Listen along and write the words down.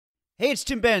Hey, it's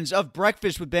Tim Benz of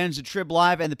Breakfast with Benz at Trib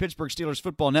Live and the Pittsburgh Steelers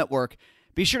Football Network.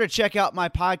 Be sure to check out my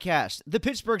podcast, the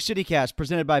Pittsburgh CityCast,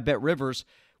 presented by BetRivers.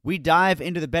 We dive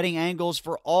into the betting angles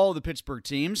for all the Pittsburgh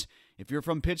teams. If you're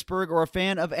from Pittsburgh or a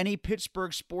fan of any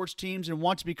Pittsburgh sports teams and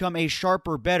want to become a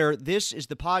sharper bettor, this is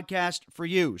the podcast for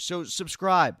you. So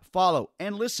subscribe, follow,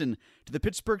 and listen to the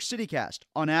Pittsburgh CityCast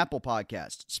on Apple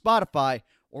Podcasts, Spotify,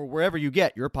 or wherever you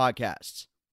get your podcasts.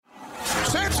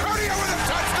 Santonio with a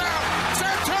touchdown!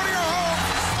 Santonio home!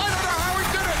 I don't know how he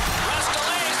did it! Russ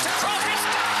delays to Crosby.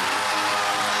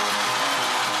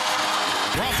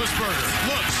 Roethlisberger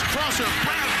looks, crosser,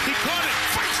 Brown, he caught it,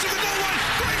 fights to the goal line,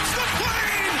 breaks the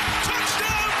plane!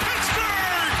 Touchdown,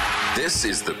 Pittsburgh! This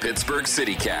is the Pittsburgh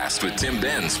CityCast with Tim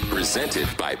Benz, presented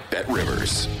by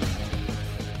BetRivers.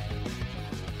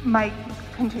 Mike,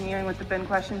 continuing with the Ben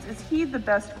questions, is he the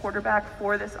best quarterback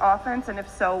for this offense? And if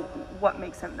so, what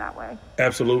makes him that way?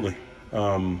 Absolutely.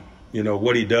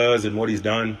 What he does and what he's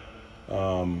done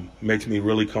makes me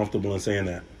really comfortable in saying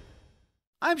that.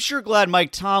 I'm sure glad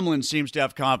Mike Tomlin seems to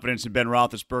have confidence in Ben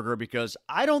Roethlisberger because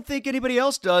I don't think anybody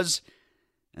else does.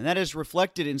 And that is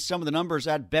reflected in some of the numbers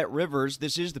at BetRivers.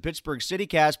 This is the Pittsburgh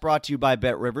CityCast brought to you by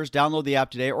BetRivers. Download the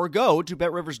app today or go to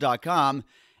BetRivers.com.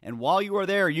 And while you are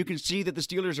there, you can see that the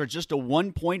Steelers are just a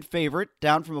 1-point favorite,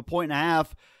 down from 1.5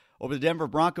 over the Denver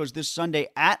Broncos this Sunday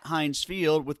at Heinz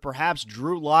Field, with perhaps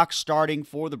Drew Lock starting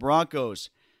for the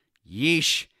Broncos.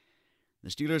 Yeesh. The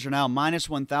Steelers are now minus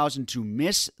 1,000 to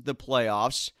miss the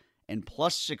playoffs and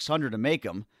plus 600 to make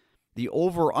them. The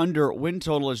over-under win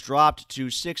total has dropped to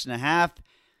 6.5,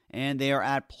 and they are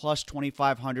at plus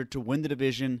 2,500 to win the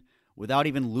division without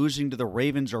even losing to the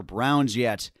Ravens or Browns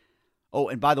yet. Oh,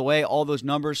 and by the way, all those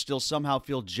numbers still somehow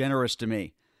feel generous to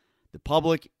me. The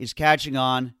public is catching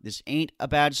on. This ain't a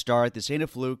bad start. This ain't a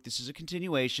fluke. This is a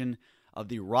continuation of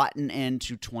the rotten end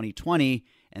to 2020,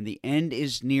 and the end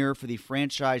is near for the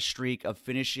franchise streak of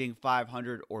finishing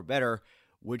 500 or better,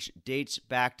 which dates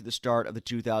back to the start of the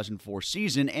 2004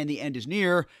 season, and the end is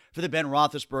near for the Ben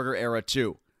Roethlisberger era,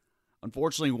 too.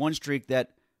 Unfortunately, one streak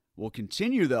that will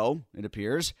continue, though, it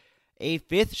appears, a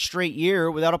fifth straight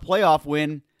year without a playoff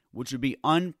win, which would be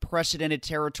unprecedented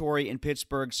territory in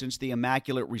Pittsburgh since the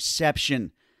Immaculate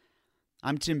Reception.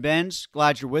 I'm Tim Benz.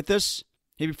 Glad you're with us.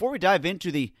 Hey, before we dive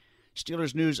into the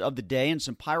Steelers news of the day and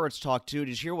some Pirates talk too,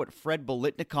 did you hear what Fred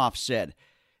Biletnikoff said?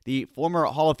 The former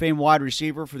Hall of Fame wide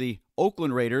receiver for the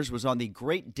Oakland Raiders was on the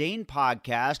Great Dane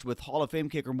podcast with Hall of Fame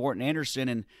kicker Morten Andersen,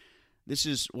 and this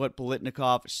is what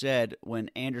Biletnikoff said when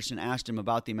Andersen asked him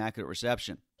about the Immaculate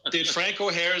Reception. Did Franco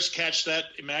Harris catch that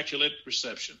Immaculate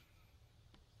Reception?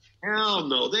 Hell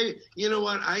no. You know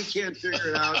what? I can't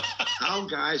figure out how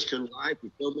guys can lie for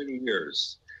so many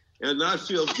years and not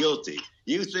feel guilty.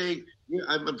 You think,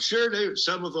 I'm sure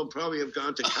some of them probably have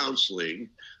gone to counseling,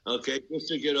 okay, just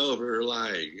to get over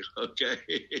lying, okay?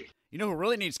 You know who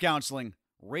really needs counseling?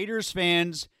 Raiders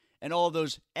fans and all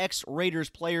those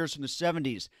ex-Raiders players from the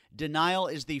 70s. Denial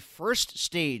is the first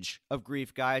stage of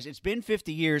grief, guys. It's been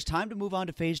 50 years. Time to move on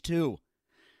to phase 2.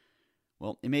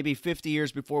 Well, it may be 50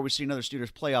 years before we see another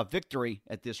Steelers playoff victory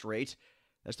at this rate.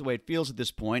 That's the way it feels at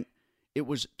this point. It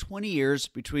was 20 years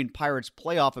between Pirates'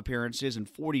 playoff appearances and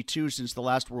 42 since the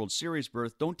last World Series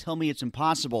berth. Don't tell me it's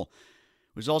impossible.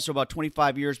 It was also about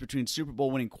 25 years between Super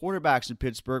Bowl winning quarterbacks in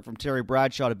Pittsburgh, from Terry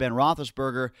Bradshaw to Ben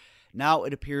Roethlisberger. Now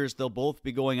it appears they'll both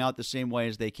be going out the same way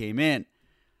as they came in.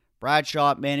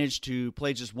 Bradshaw managed to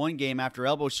play just one game after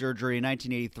elbow surgery in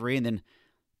 1983 and then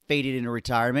faded into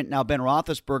retirement. Now Ben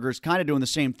Roethlisberger is kind of doing the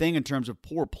same thing in terms of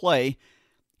poor play.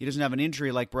 He doesn't have an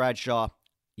injury like Bradshaw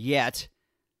yet.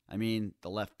 I mean, the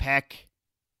left pec,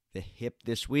 the hip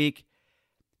this week.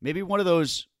 Maybe one of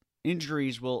those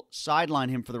injuries will sideline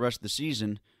him for the rest of the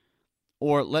season.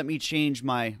 Or let me change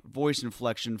my voice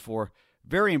inflection for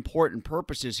very important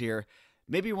purposes here.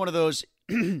 Maybe one of those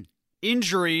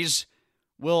injuries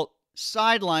will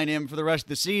sideline him for the rest of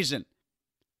the season.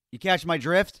 You catch my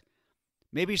drift?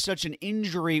 Maybe such an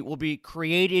injury will be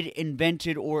created,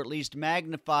 invented, or at least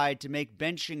magnified to make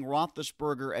benching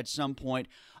Roethlisberger at some point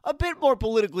a bit more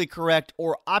politically correct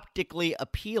or optically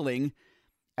appealing.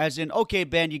 As in, okay,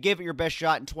 Ben, you gave it your best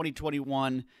shot in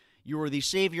 2021. You were the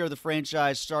savior of the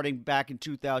franchise starting back in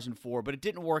 2004, but it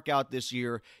didn't work out this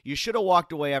year. You should have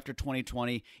walked away after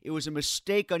 2020. It was a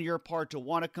mistake on your part to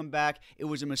want to come back. It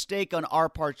was a mistake on our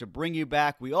part to bring you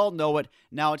back. We all know it.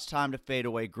 Now it's time to fade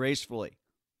away gracefully.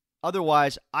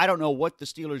 Otherwise, I don't know what the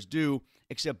Steelers do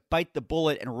except bite the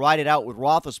bullet and ride it out with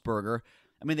Roethlisberger.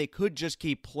 I mean, they could just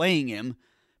keep playing him,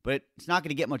 but it's not going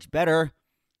to get much better.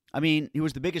 I mean, he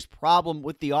was the biggest problem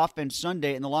with the offense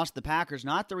Sunday in the loss to the Packers.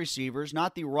 Not the receivers,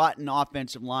 not the rotten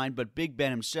offensive line, but Big Ben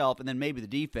himself, and then maybe the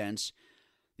defense.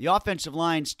 The offensive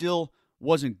line still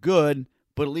wasn't good,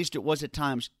 but at least it was at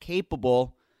times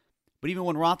capable. But even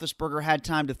when Roethlisberger had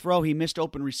time to throw, he missed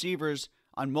open receivers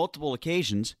on multiple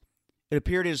occasions. It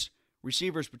appeared his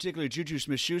receivers, particularly Juju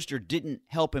Smith-Schuster, didn't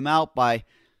help him out by,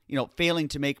 failing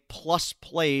to make plus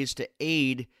plays to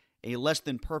aid a less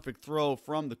than perfect throw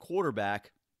from the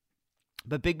quarterback.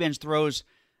 But Big Ben's throws,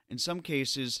 in some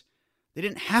cases, they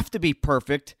didn't have to be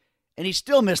perfect, and he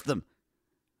still missed them.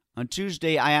 On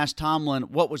Tuesday, I asked Tomlin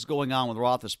what was going on with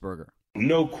Roethlisberger.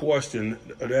 No question,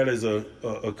 that is a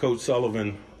Coach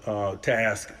Sullivan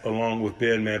task along with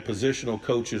Ben, man. Positional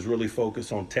coaches really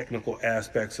focus on technical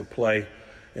aspects of play,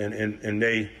 and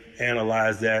they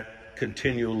analyze that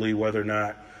continually, whether or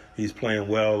not he's playing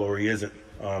well or he isn't.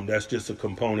 That's just a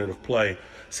component of play.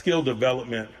 Skill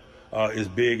development is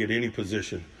big at any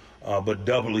position, but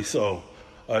doubly so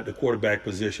at the quarterback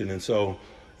position. And so,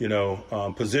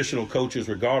 positional coaches,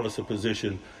 regardless of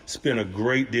position, spend a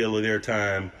great deal of their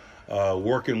time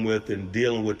working with and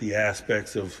dealing with the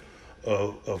aspects of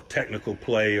technical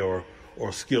play or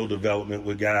skill development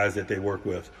with guys that they work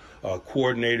with.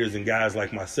 Coordinators and guys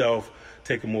like myself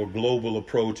take a more global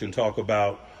approach and talk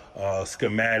about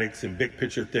schematics and big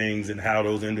picture things and how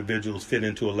those individuals fit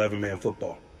into 11-man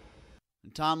football.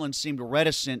 And Tomlin seemed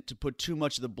reticent to put too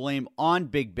much of the blame on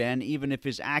Big Ben, even if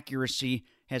his accuracy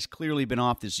has clearly been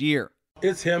off this year.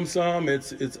 It's him some,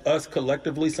 it's us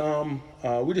collectively some.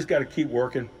 We just got to keep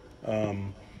working.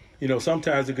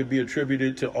 Sometimes it could be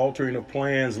attributed to altering of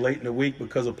plans late in the week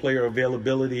because of player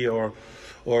availability or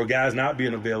guys not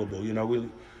being available.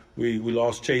 We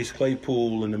lost Chase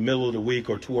Claypool in the middle of the week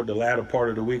or toward the latter part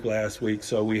of the week last week,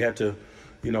 so we had to,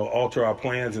 alter our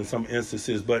plans in some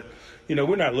instances. But,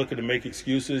 we're not looking to make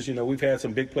excuses. We've had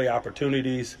some big play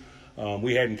opportunities.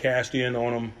 We hadn't cashed in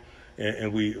on them,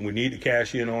 and we need to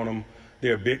cash in on them.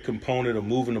 They're a big component of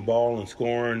moving the ball and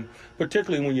scoring,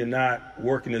 particularly when you're not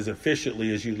working as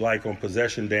efficiently as you'd like on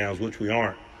possession downs, which we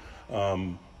aren't.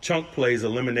 Chunk plays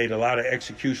eliminate a lot of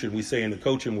execution, we say, in the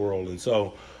coaching world. And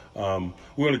so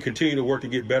we're going to continue to work to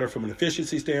get better from an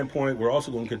efficiency standpoint. We're also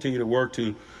going to continue to work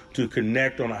to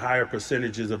connect on a higher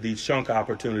percentages of these chunk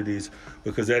opportunities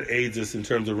because that aids us in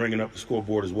terms of ringing up the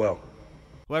scoreboard as well.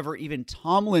 However, even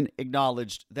Tomlin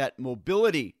acknowledged that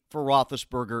mobility for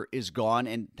Roethlisberger is gone,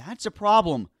 and that's a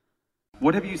problem.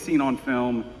 What have you seen on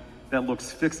film that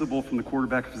looks fixable from the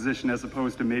quarterback position as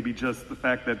opposed to maybe just the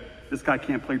fact that this guy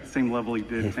can't play at the same level he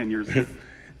did 10 years ago?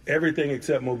 Everything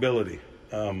except mobility.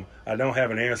 I don't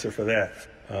have an answer for that,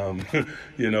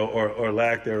 or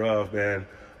lack thereof, man.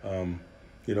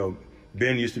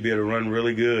 Ben used to be able to run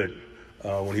really good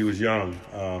when he was young.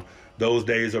 Those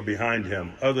days are behind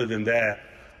him. Other than that,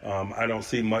 I don't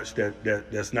see much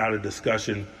that's not a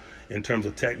discussion in terms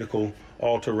of technical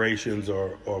alterations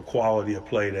or quality of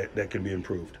play that can be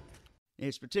improved.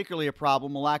 It's particularly a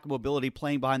problem, a lack of mobility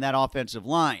playing behind that offensive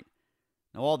line.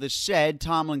 Now, all this said,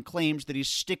 Tomlin claims that he's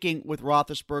sticking with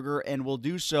Roethlisberger and will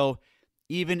do so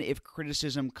even if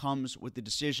criticism comes with the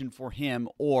decision for him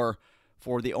or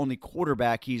for the only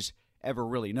quarterback he's ever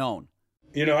really known.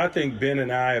 I think Ben and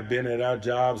I have been at our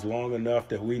jobs long enough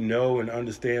that we know and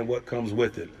understand what comes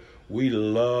with it. We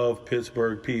love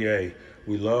Pittsburgh, PA.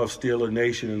 We love Steeler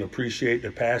Nation and appreciate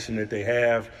the passion that they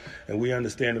have, and we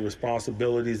understand the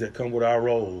responsibilities that come with our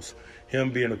roles.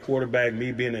 Him being a quarterback,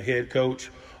 me being a head coach,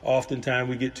 oftentimes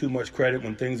we get too much credit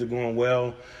when things are going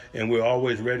well, and we're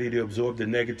always ready to absorb the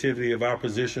negativity of our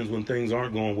positions when things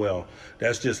aren't going well.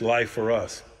 That's just life for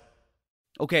us.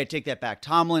 Okay, I take that back.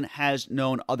 Tomlin has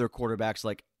known other quarterbacks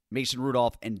like Mason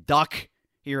Rudolph and Duck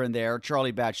here and there,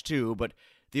 Charlie Batch too, but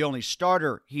the only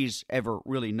starter he's ever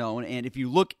really known. And if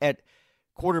you look at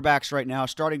quarterbacks right now,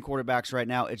 starting quarterbacks right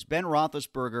now, it's Ben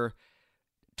Roethlisberger,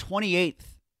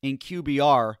 28th in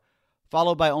QBR,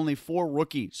 followed by only 4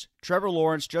 rookies: Trevor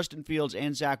Lawrence, Justin Fields,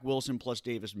 and Zach Wilson, plus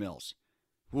Davis Mills.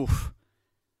 Oof.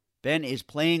 Ben is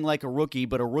playing like a rookie,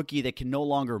 but a rookie that can no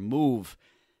longer move.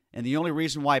 And the only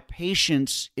reason why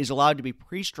patience is allowed to be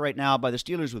preached right now by the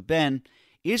Steelers with Ben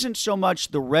isn't so much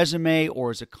the resume or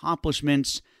his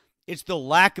accomplishments. It's the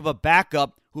lack of a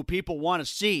backup who people want to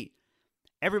see.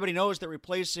 Everybody knows that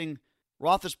replacing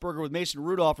Roethlisberger with Mason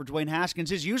Rudolph or Dwayne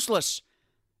Haskins is useless.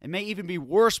 It may even be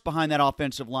worse behind that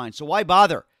offensive line. So why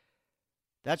bother?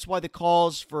 That's why the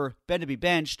calls for Ben to be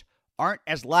benched aren't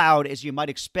as loud as you might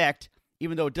expect,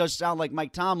 even though it does sound like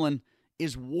Mike Tomlin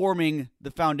is warming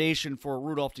the foundation for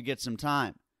Rudolph to get some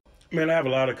time. Man, I have a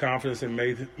lot of confidence in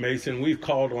Mason. We've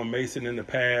called on Mason in the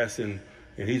past, and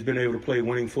he's been able to play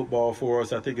winning football for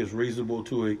us. I think it's reasonable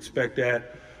to expect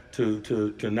that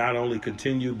to not only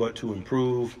continue but to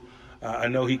improve. I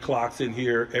know he clocks in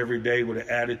here every day with an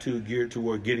attitude geared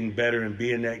toward getting better and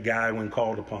being that guy when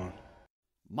called upon.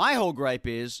 My whole gripe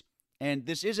is, and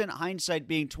this isn't hindsight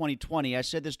being 2020, I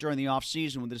said this during the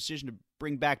offseason when the decision to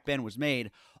bring back Ben was made,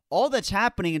 all that's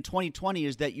happening in 2020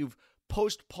 is that you've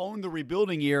postponed the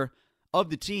rebuilding year of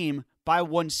the team by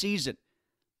one season.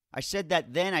 I said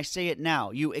that then, I say it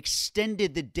now. You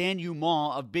extended the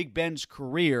denouement of Big Ben's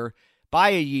career by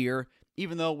a year,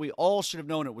 even though we all should have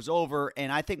known it was over,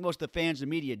 and I think most of the fans and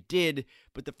media did,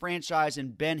 but the franchise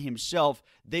and Ben himself,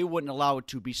 they wouldn't allow it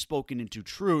to be spoken into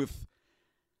truth.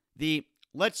 The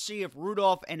let's see if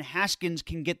Rudolph and Haskins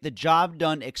can get the job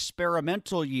done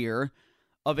experimental year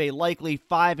of a likely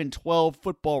 5-12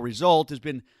 football result has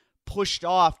been pushed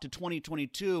off to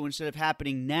 2022 instead of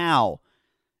happening now.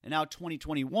 And now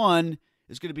 2021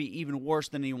 is going to be even worse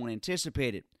than anyone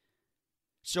anticipated.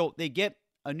 So they get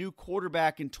a new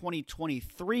quarterback in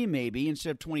 2023 maybe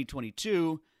instead of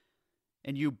 2022,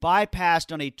 and you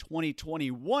bypassed on a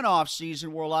 2021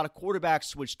 offseason where a lot of quarterbacks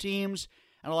switched teams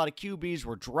and a lot of QBs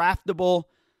were draftable.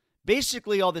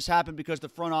 Basically, all this happened because the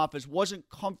front office wasn't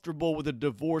comfortable with a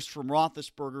divorce from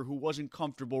Roethlisberger, who wasn't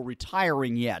comfortable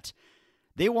retiring yet.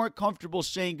 They weren't comfortable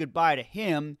saying goodbye to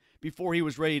him before he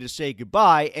was ready to say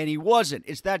goodbye, and he wasn't.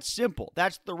 It's that simple.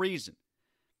 That's the reason.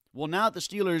 Well, now the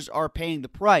Steelers are paying the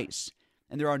price,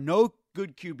 and there are no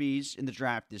good QBs in the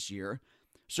draft this year.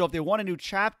 So if they want a new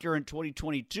chapter in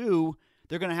 2022,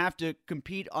 they're going to have to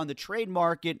compete on the trade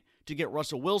market to get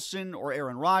Russell Wilson or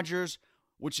Aaron Rodgers,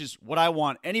 which is what I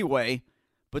want anyway,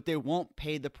 but they won't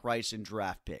pay the price in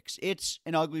draft picks. It's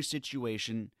an ugly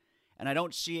situation, and I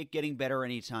don't see it getting better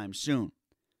anytime soon.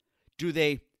 Do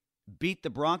they beat the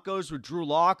Broncos with Drew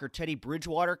Lock or Teddy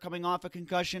Bridgewater coming off a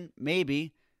concussion?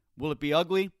 Maybe. Will it be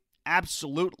ugly?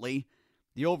 Absolutely.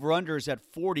 The over-under is at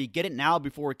 40. Get it now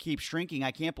before it keeps shrinking. I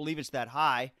can't believe it's that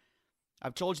high.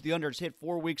 I've told you the under has hit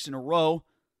 4 weeks in a row.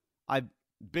 I've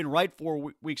been right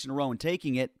 4 weeks in a row in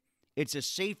taking it. It's a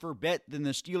safer bet than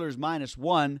the Steelers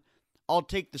 -1. I'll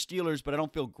take the Steelers, but I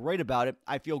don't feel great about it.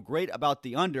 I feel great about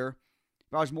the under.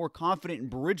 If I was more confident in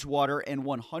Bridgewater and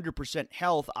 100%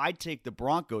 health, I'd take the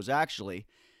Broncos, actually.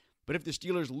 But if the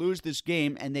Steelers lose this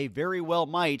game, and they very well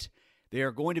might, they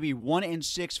are going to be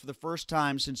 1-6 for the first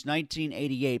time since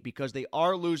 1988 because they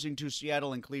are losing to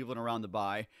Seattle and Cleveland around the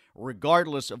bye,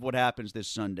 regardless of what happens this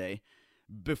Sunday.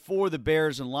 Before the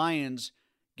Bears and Lions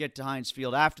get to Heinz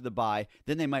Field after the bye,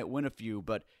 then they might win a few,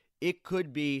 but it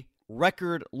could be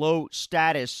record low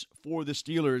status for the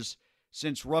Steelers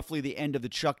since roughly the end of the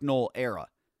Chuck Noll era.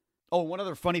 Oh, one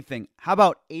other funny thing. How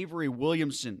about Avery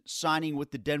Williamson signing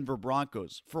with the Denver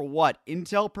Broncos? For what?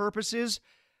 Intel purposes?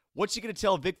 What's he going to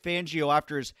tell Vic Fangio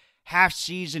after his half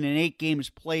season and 8 games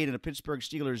played in a Pittsburgh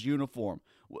Steelers uniform?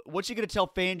 What's he going to tell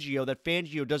Fangio that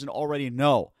Fangio doesn't already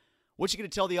know? What's he going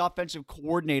to tell the offensive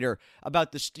coordinator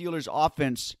about the Steelers'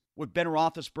 offense with Ben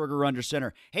Roethlisberger under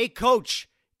center? Hey, coach,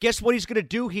 guess what he's going to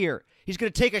do here? He's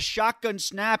going to take a shotgun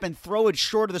snap and throw it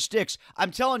short of the sticks. I'm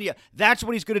telling you, that's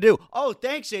what he's going to do. Oh,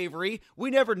 thanks, Avery.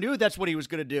 We never knew that's what he was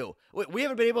going to do. We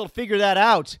haven't been able to figure that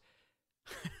out.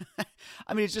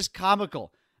 I mean, it's just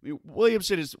comical. I mean,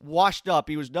 Williamson is washed up.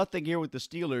 He was nothing here with the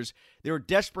Steelers. They were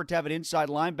desperate to have an inside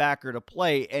linebacker to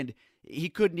play, and he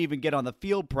couldn't even get on the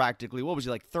field practically. What was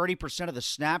he, like 30% of the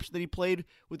snaps that he played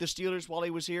with the Steelers while he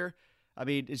was here? I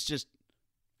mean, it's just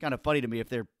kind of funny to me if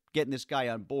they're getting this guy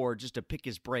on board just to pick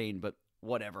his brain, but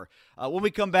whatever. When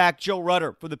we come back, Joe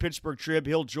Rutter from the Pittsburgh Trib.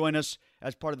 He'll join us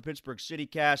as part of the Pittsburgh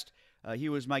CityCast. He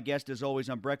was my guest, as always,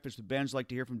 on Breakfast with Ben's. Like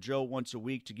to hear from Joe once a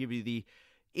week to give you the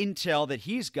intel that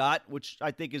he's got, which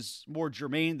I think is more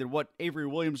germane than what Avery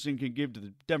Williamson can give to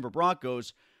the Denver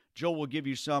Broncos. Joe will give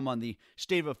you some on the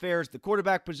state of affairs, the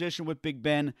quarterback position with Big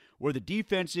Ben, where the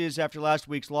defense is after last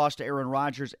week's loss to Aaron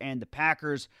Rodgers and the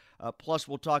Packers. Plus,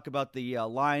 we'll talk about the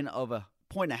line of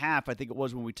 1.5, I think it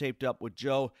was when we taped up with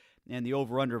Joe, and the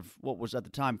over-under of what was at the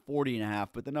time 40.5,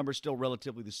 but the number's still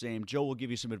relatively the same. Joe will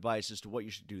give you some advice as to what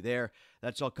you should do there.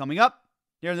 That's all coming up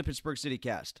here in the Pittsburgh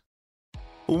CityCast.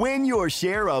 Win your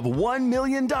share of $1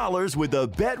 million with the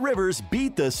BetRivers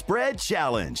Beat the Spread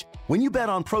Challenge. When you bet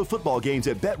on pro football games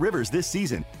at BetRivers this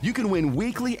season, you can win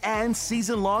weekly and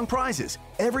season-long prizes.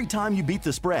 Every time you beat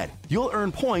the spread, you'll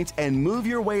earn points and move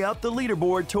your way up the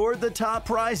leaderboard toward the top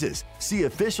prizes. See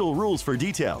official rules for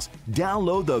details.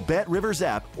 Download the BetRivers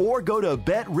app or go to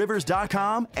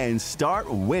BetRivers.com and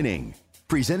start winning.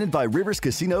 Presented by Rivers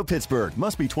Casino Pittsburgh.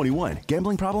 Must be 21.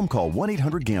 Gambling problem? Call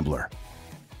 1-800-GAMBLER.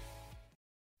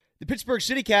 The Pittsburgh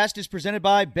CityCast is presented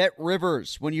by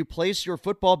BetRivers. When you place your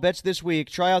football bets this week,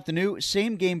 try out the new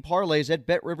same-game parlays at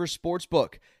BetRivers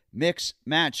Sportsbook. Mix,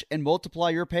 match, and multiply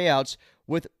your payouts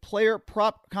with player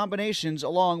prop combinations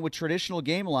along with traditional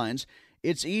game lines.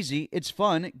 It's easy. It's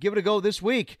fun. Give it a go this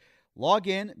week. Log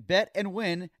in, bet, and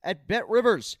win at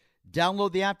BetRivers.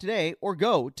 Download the app today or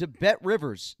go to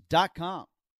BetRivers.com.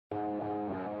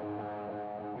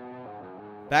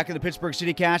 Back in the Pittsburgh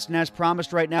CityCast, and as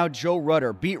promised right now, Joe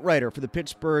Rutter, beat writer for the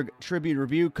Pittsburgh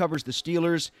Tribune-Review, covers the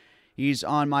Steelers. He's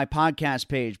on my podcast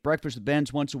page, Breakfast with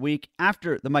Benz, once a week.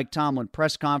 After the Mike Tomlin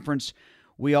press conference,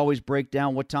 we always break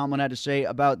down what Tomlin had to say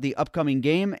about the upcoming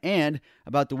game and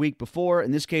about the week before.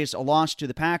 In this case, a loss to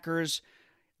the Packers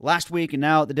last week, and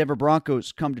now the Denver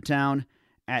Broncos come to town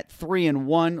at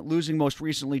 3-1, losing most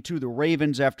recently to the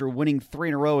Ravens after winning 3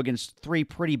 in a row against 3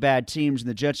 pretty bad teams in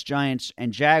the Jets, Giants,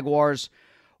 and Jaguars.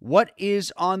 What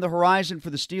is on the horizon for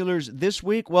the Steelers this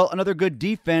week? Well, another good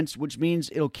defense, which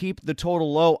means it'll keep the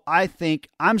total low.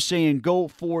 I'm saying go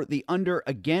for the under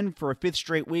again for a 5th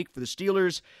straight week for the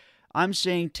Steelers. I'm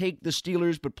saying take the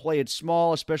Steelers, but play it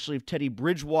small, especially if Teddy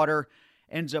Bridgewater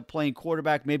ends up playing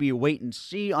quarterback. Maybe you wait and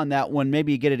see on that one.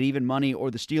 Maybe you get it even money, or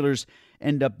the Steelers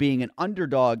end up being an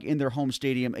underdog in their home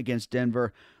stadium against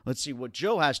Denver. Let's see what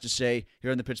Joe has to say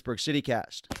here in the Pittsburgh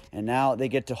CityCast. And now they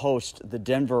get to host the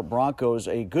Denver Broncos,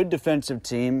 a good defensive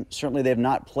team. Certainly they have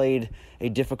not played a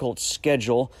difficult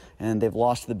schedule, and they've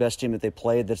lost to the best team that they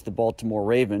played. That's the Baltimore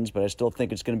Ravens, but I still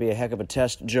think it's going to be a heck of a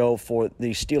test, Joe, for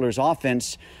the Steelers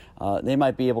offense. They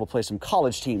might be able to play some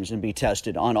college teams and be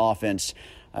tested on offense.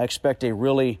 I expect a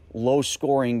really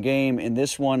low-scoring game in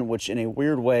this one, which in a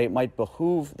weird way might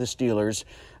behoove the Steelers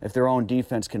if their own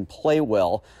defense can play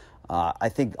well. I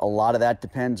think a lot of that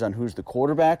depends on who's the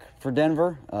quarterback for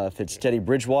Denver. If it's Teddy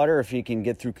Bridgewater, if he can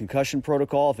get through concussion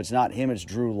protocol. If it's not him, it's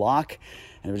Drew Lock.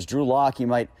 And if it's Drew Lock, he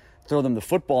might throw them the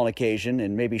football on occasion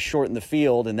and maybe shorten the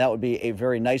field, and that would be a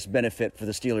very nice benefit for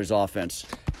the Steelers' offense.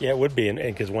 Yeah, it would be, and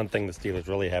because one thing the Steelers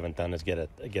really haven't done is get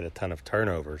a ton of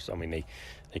turnovers. I mean, they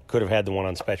could have had the one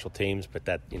on special teams, but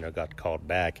that got called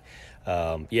back.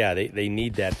 They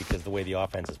need that because the way the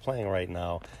offense is playing right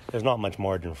now, there's not much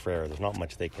margin for error. There's not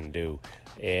much they can do.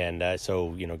 And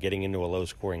so getting into a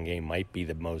low-scoring game might be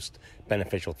the most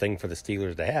beneficial thing for the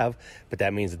Steelers to have, but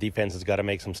that means the defense has got to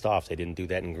make some stops. They didn't do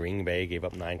that in Green Bay, gave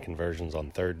up 9 conversions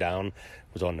on 3rd down,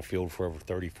 was on the field for over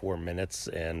 34 minutes,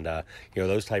 and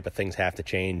those type of things have to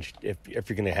change if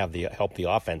you're going to help the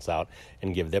offense out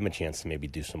and give them a chance to maybe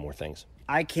do some more things.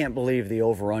 I can't believe the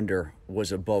over-under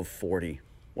was above 40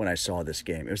 when I saw this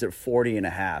game. It was at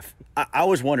 40.5. I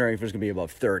was wondering if it was going to be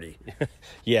above 30.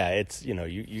 Yeah, it's,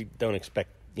 you don't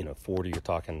expect, 40, you're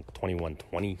talking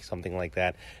 21-20, something like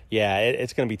that. Yeah,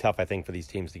 it's going to be tough, I think, for these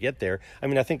teams to get there. I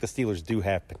mean, I think the Steelers do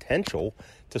have potential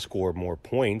to score more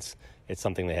points. It's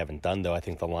something they haven't done, though. I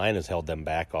think the line has held them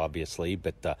back, obviously,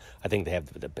 but I think they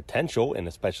have the potential, and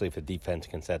especially if the defense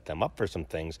can set them up for some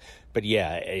things. But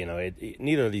yeah,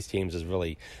 neither of these teams is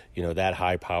really, that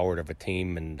high-powered of a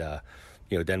team, and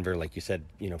Denver, like you said,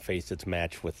 faced its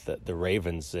match with the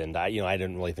Ravens, and I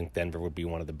didn't really think Denver would be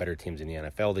one of the better teams in the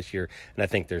NFL this year, and I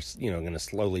think they're going to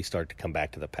slowly start to come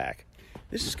back to the pack.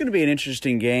 This is going to be an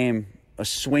interesting game, a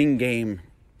swing game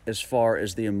as far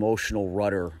as the emotional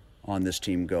rudder on this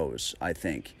team goes, I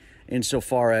think.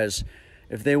 Insofar as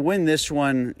if they win this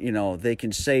one, they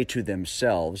can say to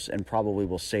themselves, and probably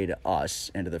will say to us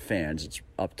and to the fans, it's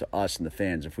up to us and the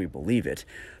fans if we believe it,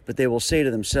 but they will say to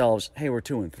themselves, hey, we're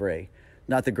 2-3.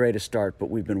 Not the greatest start,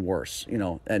 but we've been worse.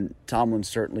 And Tomlin's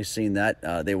certainly seen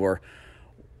that. They were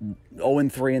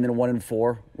 0-3 and then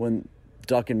 1-4 when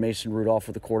Duck and Mason Rudolph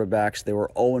were the quarterbacks. They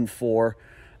were 0-4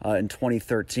 in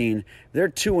 2013. They're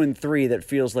 2-3 that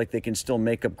feels like they can still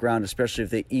make up ground, especially if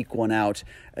they eke one out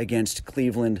against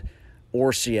Cleveland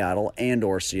or Seattle,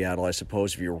 I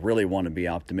suppose, if you really want to be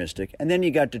optimistic. And then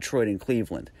you got Detroit and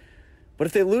Cleveland. But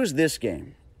if they lose this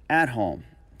game at home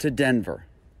to Denver,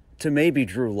 to maybe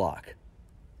Drew Lock,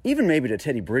 even maybe to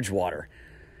Teddy Bridgewater,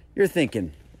 you're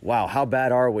thinking, wow, how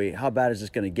bad are we? How bad is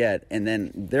this going to get? And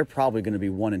then they're probably going to be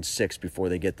 1-6 before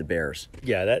they get the Bears.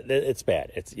 Yeah, it's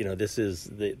bad. It's this is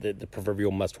the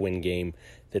proverbial must-win game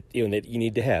that that you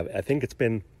need to have. I think it's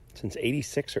been since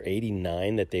 86 or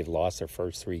 89 that they've lost their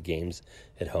first 3 games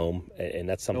at home, and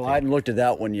that's something. Well, I hadn't looked at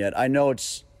that one yet. I know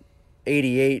it's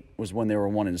 88 was when they were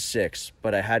 1-6,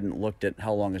 but I hadn't looked at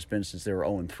how long it's been since they were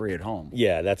 0-3 at home.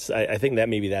 Yeah, I think that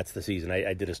maybe that's the season.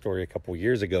 I did a story a couple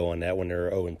years ago on that when they were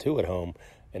 0-2 at home,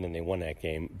 and then they won that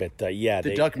game. But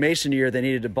the Duck Mason year, they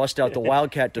needed to bust out the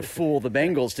Wildcat to fool the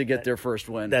Bengals to get their first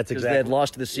win. That's exactly. Because they had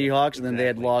lost to the Seahawks, and then they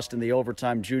had lost in the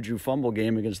overtime Juju fumble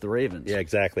game against the Ravens. Yeah,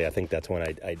 exactly. I think that's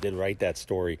when I did write that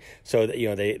story. So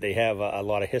they have a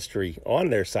lot of history on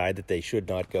their side that they should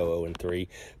not go 0-3.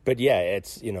 But yeah,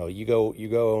 it's you go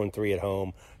 0-3 at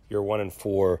home. you're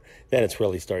 1-4, then it's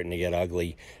really starting to get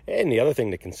ugly. And the other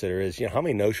thing to consider is, how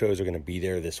many no-shows are going to be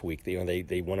there this week?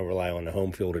 They want to rely on the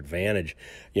home field advantage.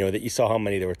 That you saw how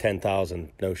many, there were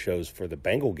 10,000 no-shows for the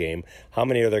Bengal game. How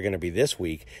many are there going to be this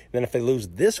week? And then if they lose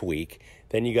this week,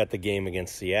 then you got the game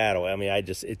against Seattle. I mean,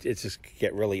 it's just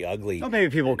get really ugly. Well,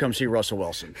 maybe people will come see Russell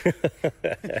Wilson.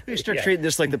 You start treating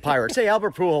this like the Pirates. Hey,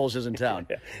 Albert Pujols is in town.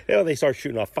 They start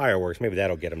shooting off fireworks. Maybe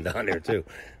that'll get them down there, too.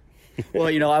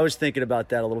 Well, I was thinking about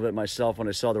that a little bit myself when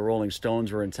I saw the Rolling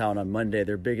Stones were in town on Monday.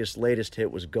 Their latest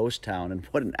hit was Ghost Town, and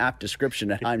what an apt description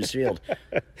at Heinz Field.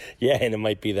 Yeah, and it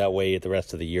might be that way the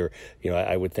rest of the year.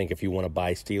 I would think if you want to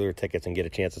buy Steeler tickets and get a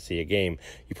chance to see a game,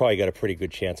 you probably got a pretty good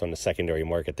chance on the secondary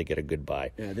market to get a good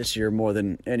buy. Yeah, this year more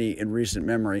than any in recent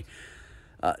memory.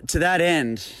 To that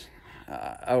end,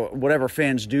 whatever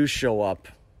fans do show up,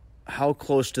 how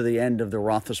close to the end of the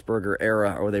Roethlisberger era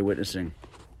are they witnessing?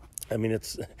 I mean,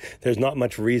 there's not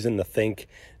much reason to think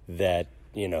that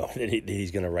that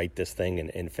he's going to write this thing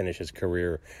and finish his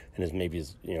career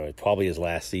and probably his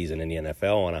last season in the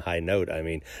NFL on a high note. I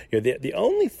mean, the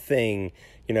only thing,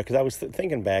 because I was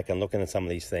thinking back and looking at some of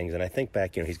these things, and I think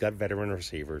back, he's got veteran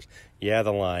receivers. Yeah,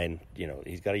 the line,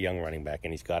 he's got a young running back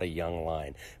and he's got a young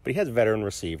line, but he has veteran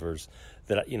receivers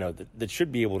that that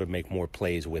should be able to make more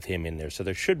plays with him in there. So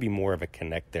there should be more of a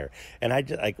connect there.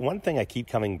 And one thing I keep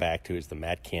coming back to is the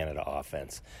Matt Canada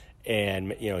offense.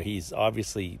 And, he's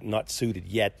obviously not suited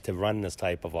yet to run this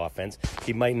type of offense.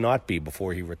 He might not be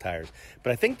before he retires.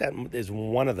 But I think that is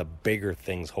one of the bigger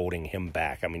things holding him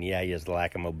back. I mean, yeah, he has the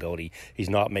lack of mobility. He's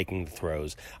not making the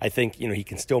throws. I think, he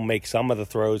can still make some of the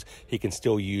throws. He can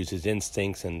still use his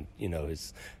instincts and,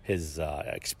 his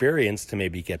experience to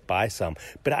maybe get by some.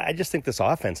 But I just think this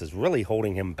offense is really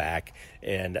holding him back.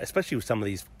 And especially with some of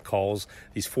these calls,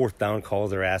 these fourth down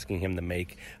calls they're asking him to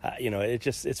make,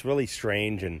 it's really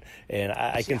strange. And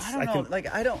I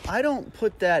don't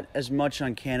put that as much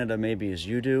on Canada maybe as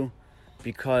you do,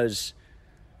 because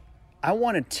I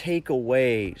want to take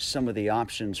away some of the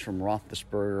options from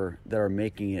Roethlisberger that are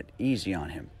making it easy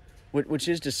on him, which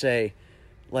is to say,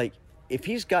 like, if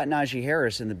he's got Najee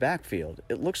Harris in the backfield,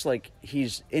 it looks like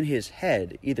he's in his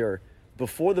head either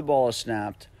before the ball is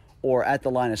snapped or at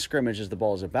the line of scrimmage as the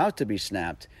ball is about to be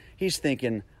snapped. He's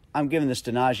thinking, I'm giving this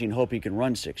to Najee and hope he can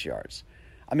run 6 yards.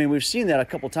 I mean, we've seen that a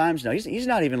couple times now. He's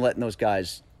not even letting those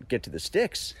guys get to the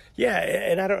sticks. Yeah,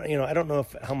 and I don't know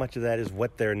how much of that is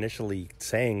what they're initially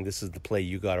saying. This is the play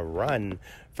you got to run,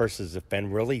 versus if Ben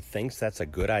really thinks that's a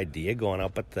good idea going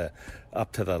up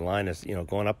to the line,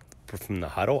 going up from the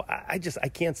huddle. I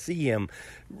can't see him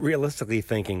realistically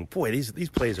thinking, boy, these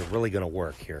plays are really going to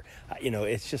work here.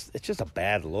 It's just a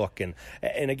bad look. And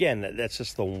again, that's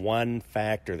just the one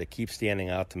factor that keeps standing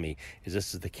out to me is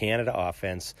this is the Canada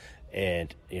offense.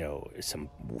 And, some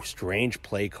strange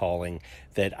play calling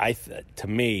that to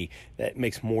me, that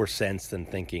makes more sense than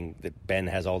thinking that Ben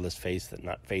has all this faith that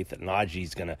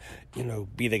Najee's going to,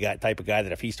 be the type of guy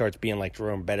that if he starts being like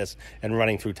Jerome Bettis and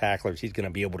running through tacklers, he's going to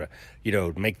be able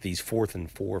to, make these 4th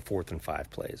and 4, 4th and 5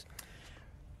 plays.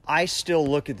 I still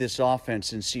look at this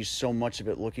offense and see so much of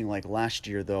it looking like last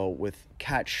year, though, with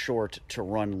catch short to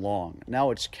run long.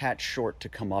 Now it's catch short to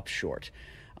come up short.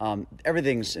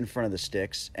 Everything's in front of the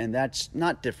sticks, and that's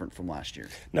not different from last year.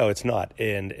 No, it's not,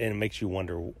 and it makes you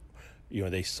wonder.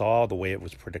 They saw the way it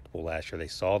was predictable last year. They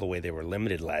saw the way they were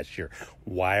limited last year.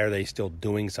 Why are they still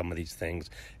doing some of these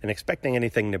things and expecting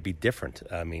anything to be different?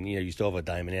 I mean, you still have a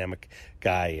dynamic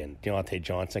guy, and Deontay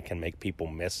Johnson can make people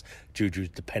miss. Juju's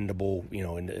dependable,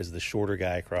 and is the shorter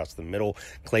guy across the middle.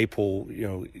 Claypool,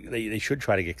 they should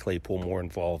try to get Claypool more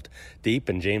involved deep,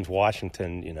 and James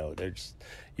Washington, they're just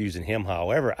using him.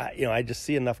 However, I just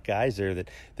see enough guys there that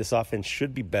this offense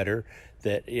should be better.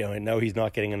 That I know he's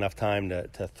not getting enough time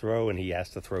to throw, and he has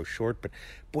to throw short. But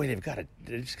boy, they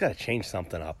just got to change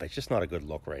something up. It's just not a good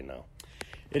look right now.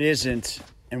 It isn't.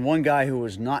 And one guy who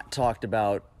was not talked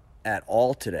about at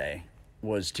all today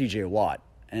was T.J. Watt,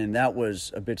 and that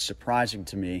was a bit surprising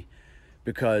to me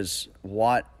because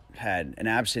Watt had an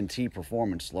absentee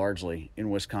performance largely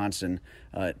in Wisconsin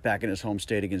back in his home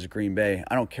state against Green Bay.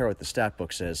 I don't care what the stat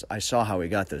book says. I saw how he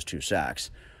got those 2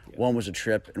 sacks. One was a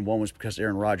trip, and one was because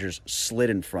Aaron Rodgers slid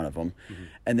in front of him. Mm-hmm.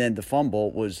 And then the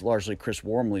fumble was largely Chris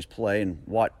Wormley's play, and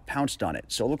Watt pounced on it.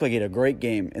 So it looked like he had a great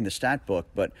game in the stat book,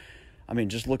 but I mean,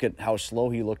 just look at how slow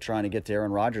he looked trying to get to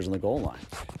Aaron Rodgers on the goal line.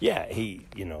 Yeah,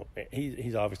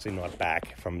 he's obviously not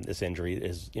back from this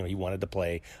injury. He wanted to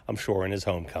play, I'm sure, in his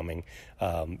homecoming.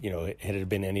 Had it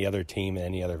been any other team in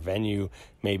any other venue,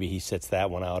 maybe he sits that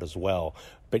one out as well.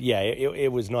 But yeah,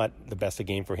 it was not the best of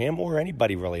game for him or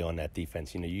anybody really on that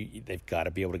defense. They've got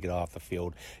to be able to get off the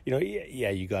field.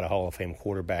 You got a Hall of Fame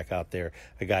quarterback out there,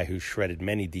 a guy who shredded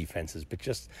many defenses, but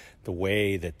just the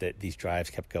way that these drives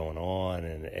kept going on,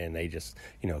 and they just,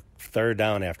 third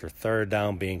down after third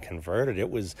down being converted, it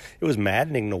was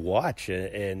maddening to watch.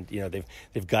 And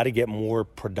they've got to get more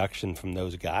production from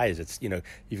those guys. It's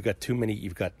you've got too many.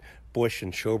 You've got Bush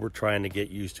and Schobert trying to get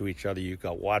used to each other. You've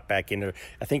got Watt back in there.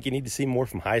 I think you need to see more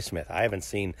from Highsmith. I haven't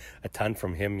seen a ton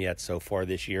from him yet so far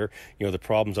this year. The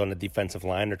problems on the defensive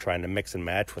line, they're trying to mix and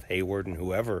match with Hayward and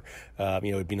whoever.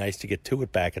 It'd be nice to get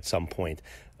Tuitt back at some point.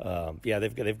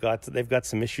 They've got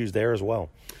some issues there as well.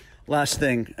 Last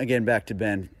thing, again, back to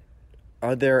Ben.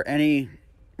 Are there any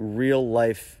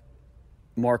real-life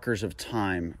markers of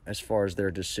time as far as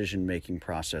their decision-making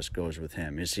process goes with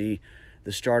him? Is he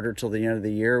the starter till the end of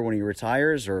the year when he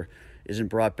retires, or isn't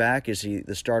brought back? Is he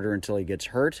the starter until he gets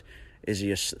hurt? Is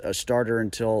he a starter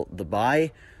until the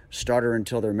bye? Starter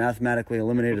until they're mathematically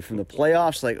eliminated from the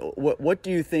playoffs? Like, what do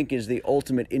you think is the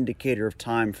ultimate indicator of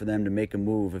time for them to make a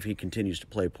move if he continues to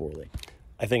play poorly?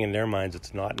 I think in their minds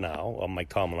it's not now. Well, Mike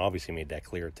Tomlin obviously made that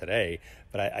clear today,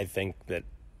 but I think that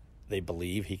they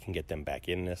believe he can get them back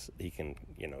in this. He can,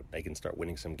 they can start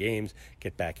winning some games,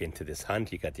 get back into this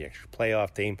hunt. You got the extra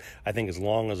playoff team. I think as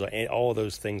long as all of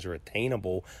those things are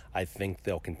attainable, I think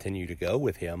they'll continue to go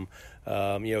with him.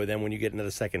 Then when you get into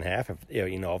the second half,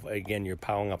 again, you're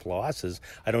piling up losses.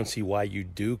 I don't see why you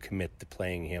do commit to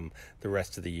playing him the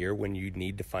rest of the year when you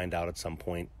need to find out at some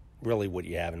point really what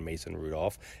you have in Mason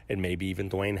Rudolph, and maybe even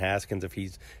Dwayne Haskins if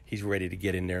he's ready to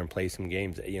get in there and play some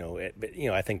games.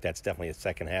 I think that's definitely a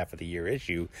second half of the year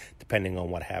issue, depending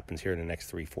on what happens here in the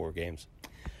next 3-4 games.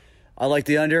 I like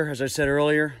the under, as I said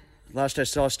earlier. Last I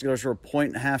saw, Steelers were a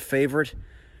 1.5 favorite.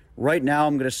 Right now,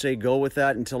 I'm going to say go with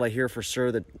that until I hear for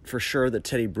sure that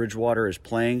Teddy Bridgewater is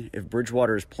playing. If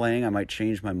Bridgewater is playing, I might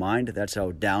change my mind. That's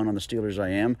how down on the Steelers I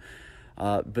am.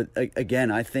 But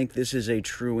again, I think this is a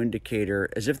true indicator,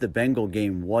 as if the Bengal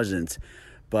game wasn't.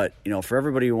 But, for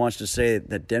everybody who wants to say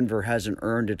that Denver hasn't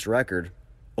earned its record,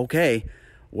 okay.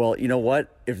 Well, you know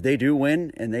what? If they do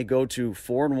win and they go to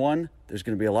 4-1, there's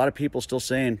going to be a lot of people still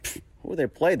saying, who they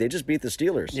played? They just beat the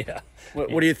Steelers. Yeah.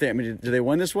 What do you think? I mean, do they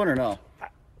win this one or no?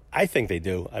 I think they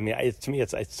do. I mean, to me,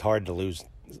 it's hard to lose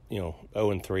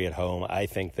 0-3 at home. I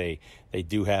think they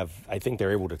do have. I think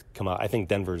they're able to come out. I think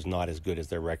Denver's not as good as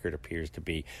their record appears to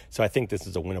be. So I think this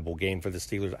is a winnable game for the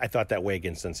Steelers. I thought that way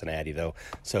against Cincinnati, though.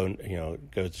 So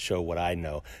it goes to show what I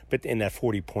know. But in that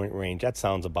 40-point range, that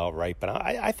sounds about right. But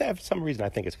I have some reason I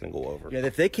think it's going to go over. Yeah,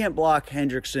 if they can't block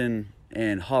Hendrickson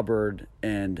and Hubbard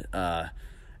and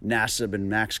Nassib and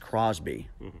Max Crosby,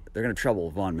 they're going to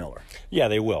trouble Von Miller. Yeah,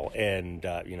 they will, and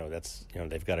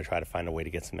they've got to try to find a way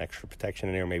to get some extra protection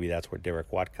in there. Maybe that's where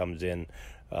Derek Watt comes in.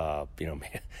 I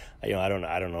don't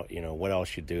know. What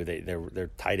else you do? Their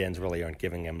tight ends really aren't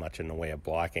giving them much in the way of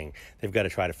blocking. They've got to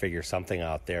try to figure something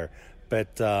out there.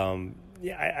 But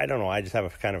I don't know. I just have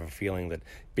a kind of a feeling that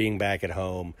being back at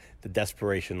home, the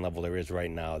desperation level there is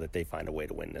right now, that they find a way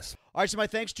to win this. All right, so my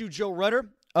thanks to Joe Rudder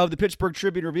of the Pittsburgh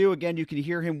Tribune-Review. Again, you can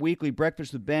hear him weekly,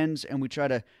 Breakfast with Benz, and we try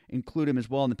to include him as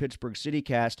well in the Pittsburgh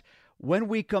CityCast. When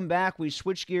we come back, we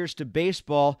switch gears to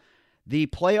baseball. The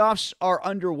playoffs are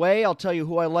underway. I'll tell you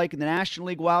who I like in the National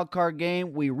League wildcard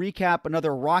game. We recap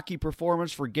another rocky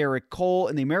performance for Garrett Cole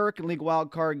in the American League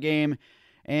wildcard game.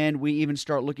 And we even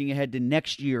start looking ahead to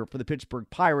next year for the Pittsburgh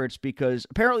Pirates, because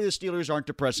apparently the Steelers aren't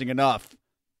depressing enough.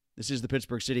 This is the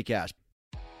Pittsburgh CityCast.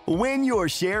 Win your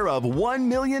share of $1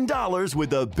 million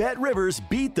with the BetRivers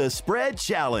Beat the Spread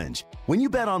Challenge. When you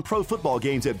bet on pro football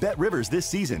games at BetRivers this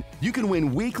season, you can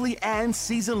win weekly and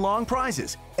season-long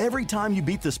prizes. Every time you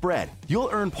beat the spread, you'll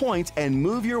earn points and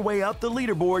move your way up the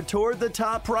leaderboard toward the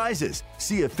top prizes.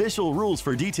 See official rules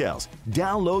for details.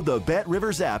 Download the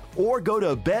BetRivers app or go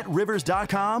to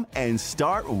BetRivers.com and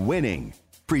start winning.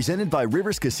 Presented by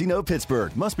Rivers Casino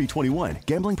Pittsburgh. Must be 21.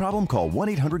 Gambling problem? Call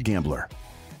 1-800-GAMBLER.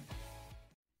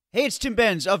 Hey, it's Tim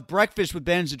Benz of Breakfast with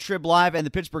Benz at Trib Live and the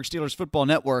Pittsburgh Steelers Football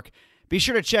Network. Be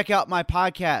sure to check out my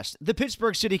podcast, the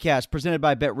Pittsburgh CityCast, presented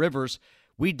by BetRivers.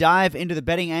 We dive into the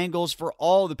betting angles for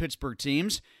all the Pittsburgh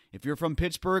teams. If you're from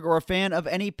Pittsburgh or a fan of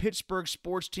any Pittsburgh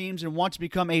sports teams and want to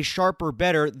become a sharper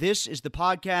bettor, this is the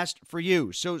podcast for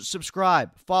you. So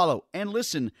subscribe, follow, and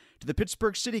listen to the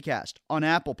Pittsburgh CityCast on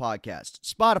Apple Podcasts,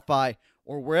 Spotify,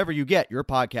 or wherever you get your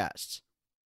podcasts.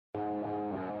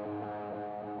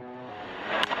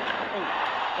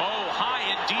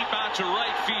 Deep out to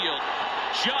right field.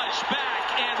 Judge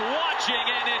back and watching,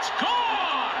 and it's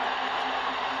gone!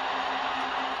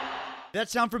 That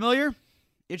sound familiar?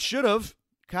 It should have,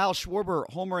 Kyle Schwarber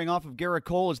homering off of Gerrit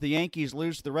Cole as the Yankees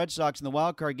lose to the Red Sox in the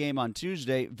wildcard game on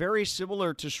Tuesday. Very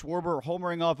similar to Schwarber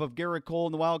homering off of Gerrit Cole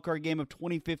in the wildcard game of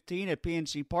 2015 at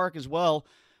PNC Park as well,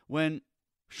 when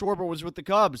Schwarber was with the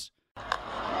Cubs. There's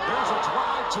a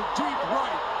drive to deep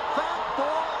right. That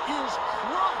ball is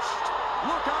crushed.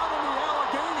 Look out in the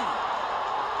Allegheny.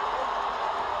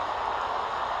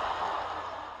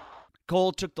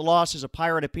 Cole took the loss as a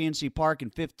Pirate at PNC Park in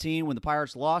 15 when the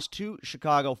Pirates lost to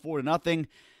Chicago 4-0.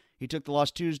 He took the loss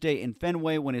Tuesday in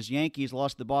Fenway when his Yankees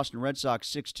lost to the Boston Red Sox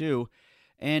 6-2.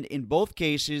 And in both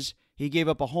cases, he gave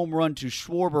up a home run to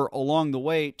Schwarber along the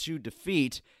way to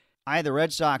defeat. I had the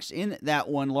Red Sox in that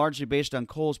one largely based on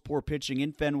Cole's poor pitching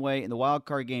in Fenway in the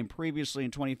wildcard game previously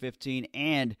in 2015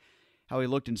 and how he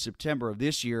looked in September of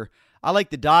this year. I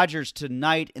like the Dodgers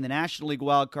tonight in the National League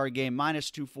wildcard game, minus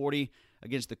 240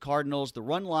 against the Cardinals. The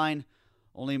run line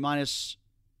only minus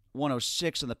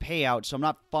 106 on the payout, so I'm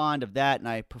not fond of that, and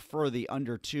I prefer the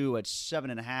under 2 at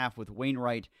 7.5 with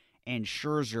Wainwright and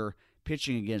Scherzer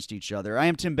pitching against each other. I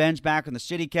am Tim Benz, back on the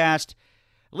CityCast.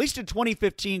 At least in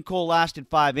 2015, Cole lasted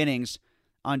 5 innings.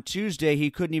 On Tuesday, he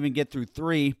couldn't even get through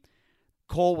 3.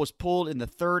 Cole was pulled in the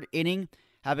 3rd inning,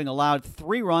 having allowed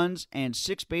 3 runs and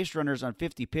 6 base runners on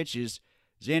 50 pitches.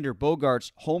 Xander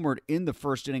Bogaerts homered in the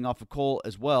 1st inning off of Cole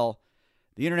as well.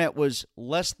 The internet was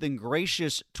less than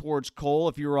gracious towards Cole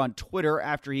if you were on Twitter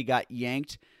after he got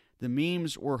yanked. The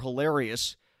memes were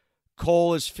hilarious.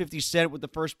 Cole is 50 Cent with the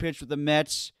first pitch with the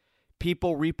Mets.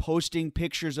 People reposting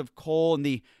pictures of Cole in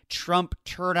the Trump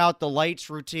turn out the lights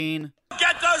routine.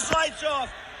 Get those lights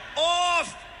off!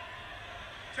 Off!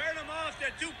 Turn them off.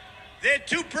 They're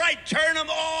too bright. Turn them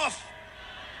off.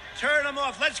 Turn them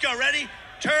off. Let's go. Ready?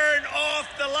 Turn off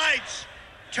the lights.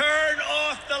 Turn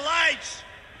off the lights.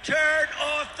 Turn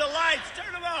off the lights.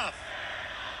 Turn them off.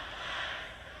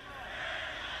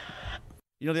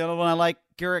 You know the other one I like?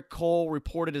 Gerrit Cole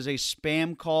reported as a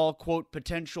spam call, quote,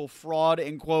 potential fraud,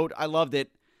 end quote. I loved it.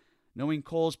 Knowing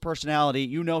Cole's personality,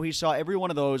 you know he saw every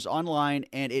one of those online,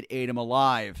 and it ate him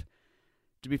alive.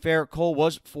 To be fair, Cole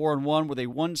was 4-1 with a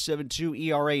 1.72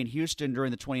 ERA in Houston during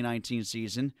the 2019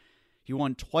 season. He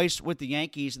won twice with the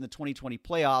Yankees in the 2020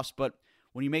 playoffs, but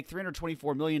when you make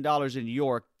 $324 million in New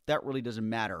York, that really doesn't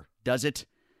matter, does it?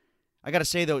 I got to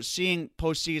say, though, seeing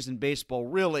postseason baseball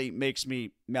really makes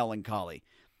me melancholy.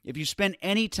 If you spent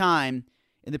any time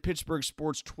in the Pittsburgh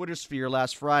sports Twitter sphere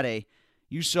last Friday,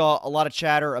 you saw a lot of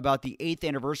chatter about the 8th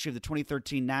anniversary of the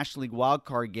 2013 National League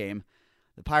wildcard game,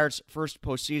 the Pirates' first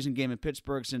postseason game in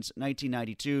Pittsburgh since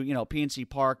 1992. You know, PNC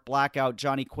Park, blackout,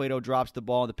 Johnny Cueto drops the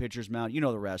ball in the pitcher's mound. You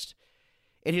know the rest.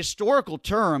 In historical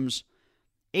terms,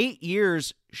 8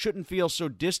 years shouldn't feel so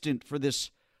distant for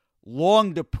this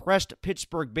long-depressed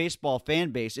Pittsburgh baseball fan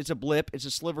base. It's a blip. It's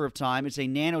a sliver of time. It's a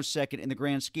nanosecond in the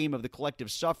grand scheme of the collective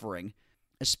suffering,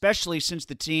 especially since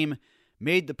the team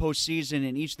made the postseason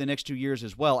in each of the next 2 years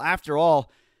as well. After all,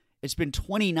 it's been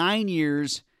 29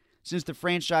 years since the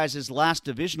franchise's last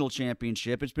divisional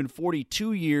championship. It's been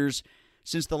 42 years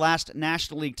since the last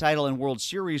National League title and World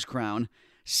Series crown.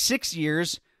 6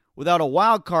 years without a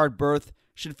wild card berth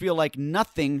should feel like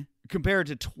nothing compared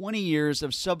to 20 years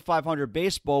of sub-500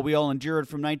 baseball we all endured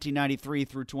from 1993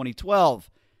 through 2012.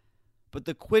 But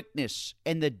the quickness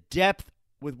and the depth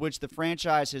with which the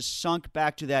franchise has sunk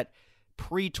back to that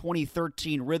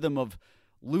pre-2013 rhythm of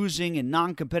losing and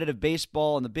non-competitive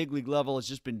baseball on the big league level has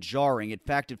just been jarring. In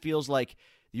fact, it feels like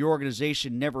the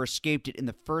organization never escaped it in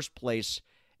the first place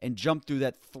and jumped through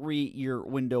that 3-year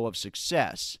window of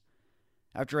success.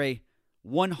 After a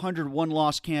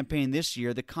 101-loss campaign this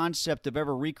year, the concept of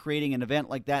ever recreating an event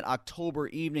like that October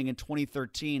evening in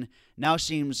 2013 now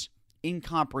seems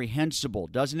incomprehensible,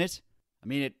 doesn't it? I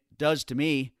mean, it does to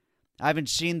me. I haven't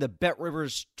seen the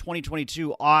BetRivers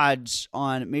 2022 odds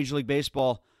on Major League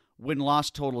Baseball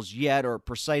win-loss totals yet, or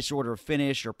precise order of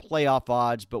finish, or playoff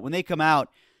odds, but when they come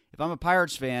out, if I'm a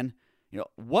Pirates fan,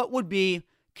 what would be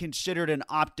considered an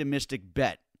optimistic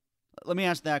bet? Let me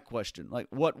ask that question. Like,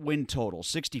 what win total?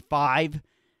 65,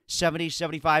 70,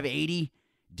 75, 80?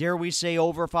 Dare we say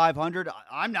over 500?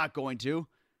 I'm not going to.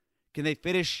 Can they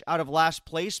finish out of last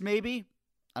place, maybe?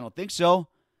 I don't think so.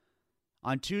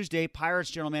 On Tuesday,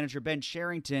 Pirates general manager Ben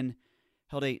Cherington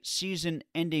held a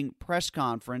season-ending press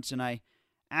conference, and I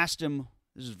asked him,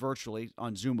 this is virtually,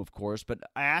 on Zoom, of course, but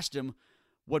I asked him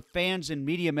what fans and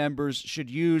media members should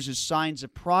use as signs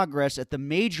of progress at the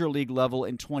major league level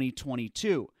in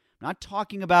 2022. I'm not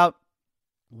talking about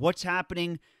what's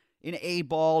happening in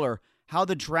A-ball or how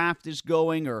the draft is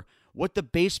going or what the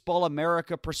Baseball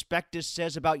America prospectus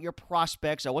says about your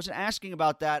prospects. I wasn't asking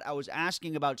about that. I was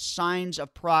asking about signs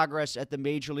of progress at the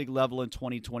major league level in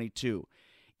 2022.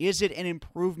 Is it an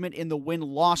improvement in the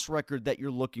win-loss record that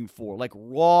you're looking for, like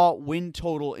raw win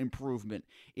total improvement?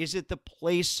 Is it the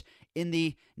place in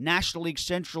the National League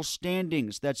Central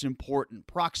standings that's important?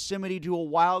 Proximity to a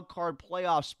wild card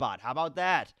playoff spot. How about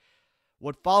that?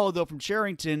 What followed, though, from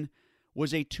Cherington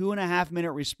was a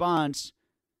 2.5-minute response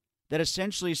that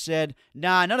essentially said,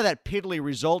 nah, none of that piddly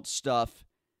results stuff.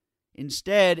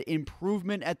 Instead,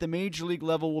 improvement at the major league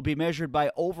level will be measured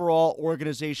by overall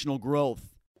organizational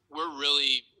growth. We're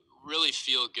really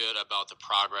feel good about the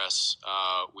progress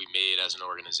we made as an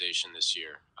organization this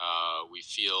year.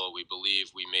 We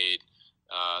believe we made,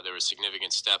 there were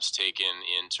significant steps taken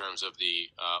in terms of the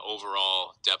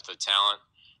overall depth of talent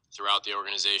throughout the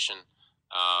organization.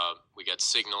 We got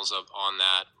signals on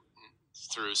that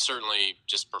through certainly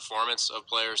just performance of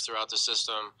players throughout the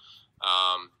system,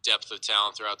 depth of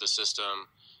talent throughout the system.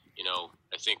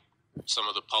 I think some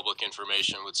of the public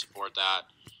information would support that.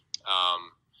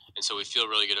 And so we feel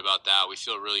really good about that. We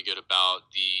feel really good about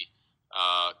the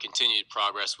continued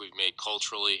progress we've made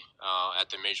culturally at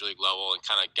the major league level, and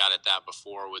kind of got at that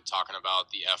before with talking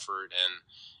about the effort and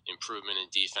improvement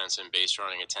in defense and base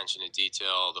running, attention to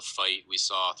detail, the fight we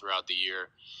saw throughout the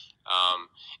year.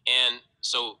 And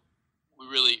so we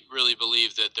really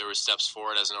believe that there were steps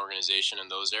forward as an organization in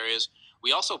those areas.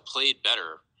 We also played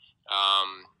better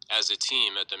as a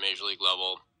team at the major league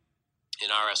level,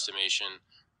 in our estimation,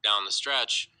 down the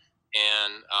stretch.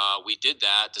 And we did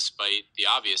that despite the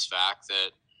obvious fact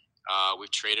that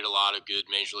we've traded a lot of good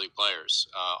major league players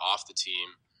off the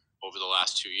team over the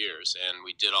last 2 years. And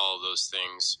we did all of those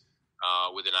things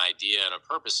with an idea and a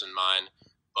purpose in mind,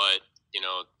 but,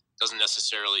 doesn't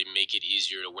necessarily make it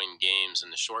easier to win games in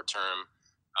the short term.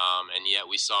 And yet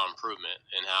we saw improvement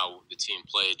in how the team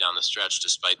played down the stretch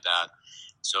despite that.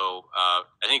 So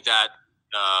I think that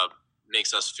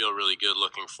makes us feel really good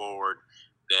looking forward,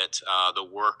 that the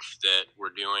work that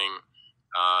we're doing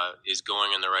is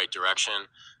going in the right direction.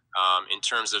 In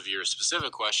terms of your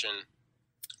specific question,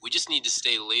 we just need to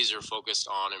stay laser focused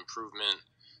on improvement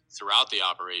throughout the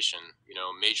operation.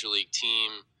 Major league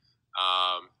team,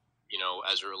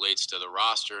 as it relates to the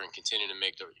roster, and continue to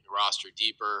make the roster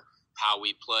deeper, how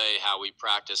we play, how we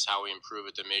practice, how we improve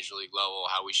at the major league level,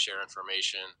 how we share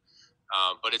information.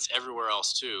 But it's everywhere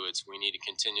else too. We need to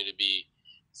continue to be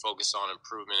focused on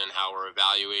improvement in how we're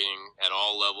evaluating at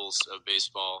all levels of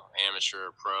baseball,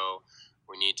 amateur, pro.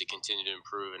 We need to continue to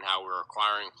improve in how we're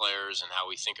acquiring players and how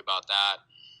we think about that.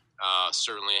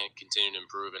 Certainly continue to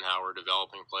improve in how we're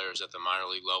developing players at the minor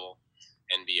league level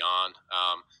and beyond.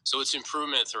 So it's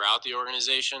improvement throughout the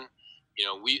organization.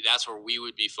 That's where we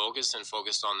would be focused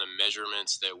on the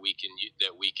measurements that we can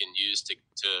use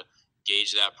to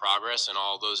gauge that progress in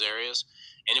all those areas.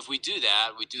 And if we do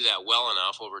that well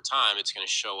enough over time, it's going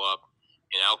to show up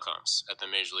in outcomes at the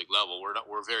major league level.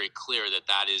 We're very clear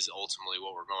that is ultimately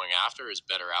what we're going after, is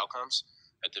better outcomes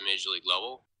at the major league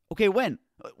level. Okay, when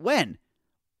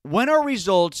are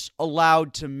results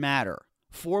allowed to matter?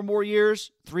 4 more years?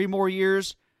 3 more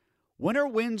years? When are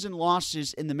wins and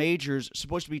losses in the majors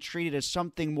supposed to be treated as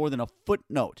something more than a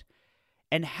footnote?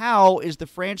 And how is the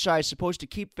franchise supposed to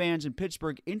keep fans in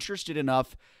Pittsburgh interested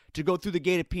enough to go through the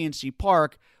gate at PNC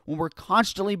Park when we're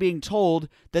constantly being told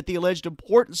that the alleged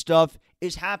important stuff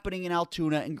is happening in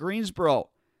Altoona and Greensboro?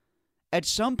 At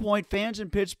some point, fans in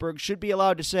Pittsburgh should be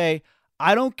allowed to say,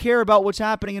 I don't care about what's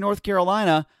happening in North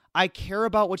Carolina. I care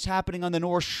about what's happening on the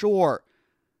North Shore.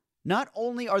 Not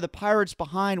only are the Pirates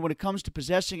behind when it comes to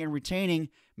possessing and retaining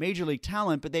major league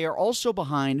talent, but they are also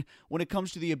behind when it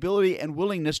comes to the ability and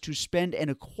willingness to spend and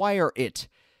acquire it.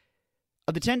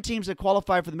 Of the 10 teams that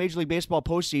qualify for the Major League Baseball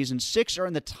postseason, 6 are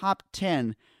in the top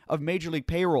 10 of major league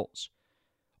payrolls.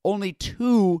 Only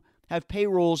 2 have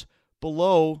payrolls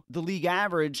below the league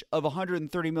average of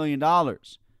 $130 million.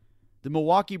 The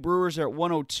Milwaukee Brewers are at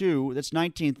 102, that's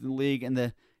 19th in the league, and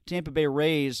the Tampa Bay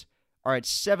Rays are at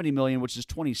 $70 million, which is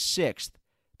 26th.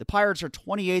 The Pirates are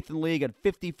 28th in the league at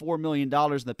 $54 million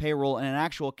in the payroll and an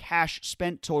actual cash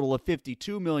spent total of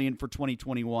 $52 million for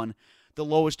 2021, the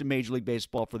lowest in Major League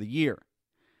Baseball for the year.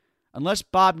 Unless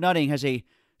Bob Nutting has a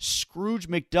Scrooge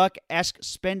McDuck-esque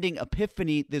spending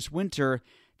epiphany this winter,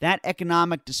 that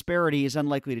economic disparity is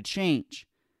unlikely to change.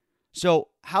 So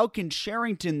how can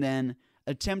Cherington then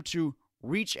attempt to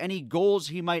reach any goals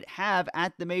he might have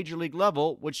at the major league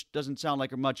level, which doesn't sound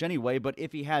like much anyway, but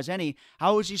if he has any,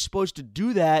 how is he supposed to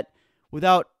do that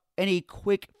without any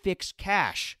quick fix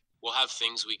cash? We'll have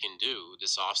things we can do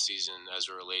this offseason as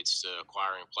it relates to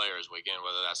acquiring players. Again,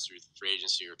 whether that's through free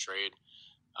agency or trade,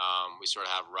 we sort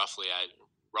of have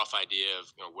rough idea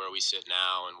of where we sit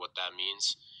now and what that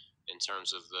means in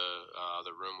terms of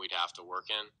the room we'd have to work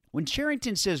in. When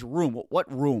Cherington says room,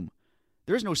 what room?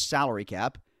 There is no salary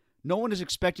cap. No one is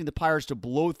expecting the Pirates to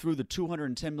blow through the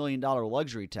 $210 million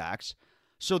luxury tax.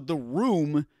 So the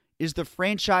room is the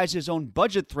franchise's own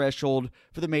budget threshold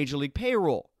for the Major League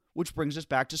payroll, which brings us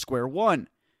back to square one.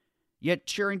 Yet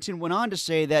Cherington went on to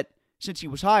say that since he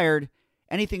was hired,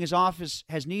 anything his office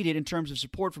has needed in terms of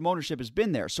support from ownership has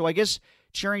been there. So I guess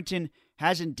Cherington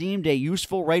hasn't deemed a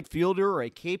useful right fielder or a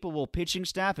capable pitching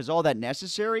staff as all that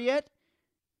necessary yet.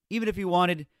 Even if he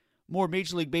wanted more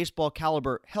Major League Baseball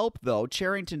caliber help, though,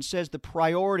 Cherington says the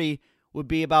priority would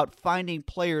be about finding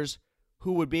players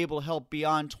who would be able to help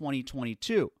beyond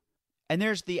 2022. And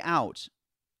there's the out.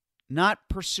 Not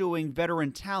pursuing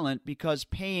veteran talent because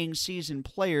paying seasoned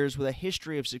players with a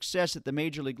history of success at the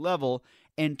Major League level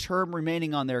and term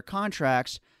remaining on their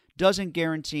contracts doesn't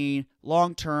guarantee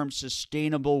long-term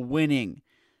sustainable winning.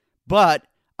 But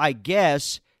I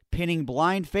guess pinning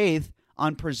blind faith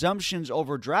on presumptions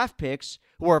over draft picks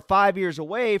who are 5 years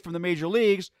away from the major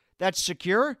leagues, that's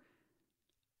secure?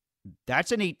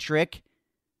 That's a neat trick.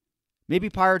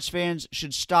 Maybe Pirates fans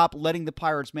should stop letting the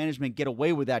Pirates management get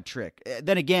away with that trick.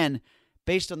 Then again,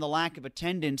 based on the lack of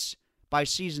attendance by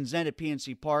season's end at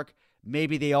PNC Park,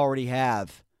 maybe they already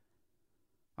have.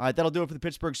 All right, that'll do it for the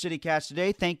Pittsburgh CityCast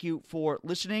today. Thank you for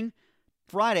listening.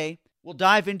 Friday, we'll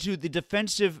dive into the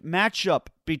defensive matchup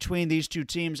between these two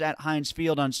teams at Heinz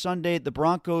Field on Sunday, the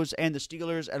Broncos and the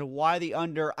Steelers, and why the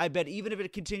under, I bet even if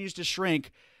it continues to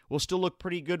shrink, will still look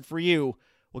pretty good for you.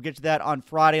 We'll get to that on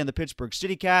Friday on the Pittsburgh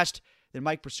CityCast. Then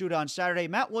Mike Pursuta on Saturday,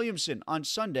 Matt Williamson on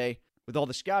Sunday with all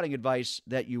the scouting advice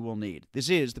that you will need. This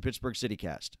is the Pittsburgh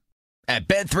CityCast. At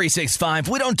Bet365,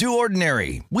 we don't do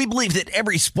ordinary. We believe that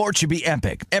every sport should be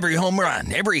epic. Every home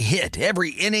run, every hit,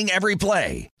 every inning, every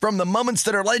play. From the moments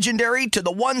that are legendary to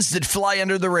the ones that fly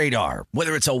under the radar.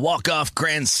 Whether it's a walk-off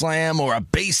grand slam or a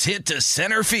base hit to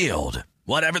center field.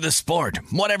 Whatever the sport,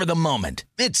 whatever the moment.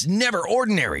 It's never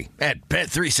ordinary at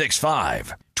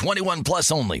Bet365. 21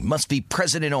 plus only. Must be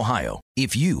present in Ohio.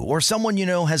 If you or someone you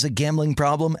know has a gambling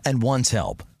problem and wants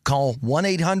help, call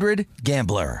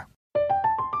 1-800-GAMBLER.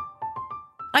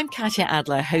 I'm Katya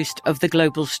Adler, host of The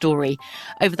Global Story.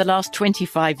 Over the last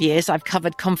 25 years, I've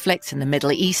covered conflicts in the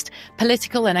Middle East,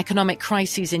 political and economic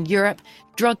crises in Europe,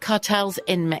 drug cartels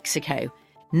in Mexico.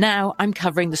 Now I'm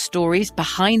covering the stories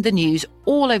behind the news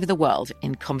all over the world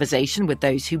in conversation with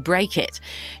those who break it.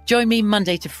 Join me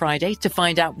Monday to Friday to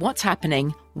find out what's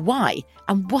happening, why,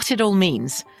 and what it all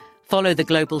means. Follow The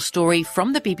Global Story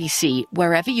from the BBC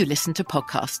wherever you listen to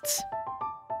podcasts.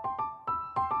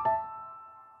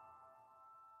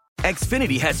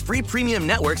 Xfinity has free premium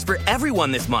networks for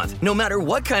everyone this month, no matter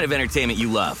what kind of entertainment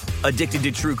you love. Addicted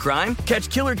to true crime? Catch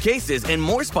killer cases and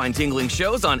more spine-tingling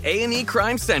shows on A&E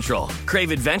Crime Central. Crave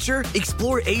adventure?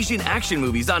 Explore Asian action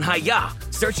movies on Hi-YAH.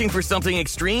 Searching for something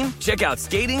extreme? Check out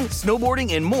skating,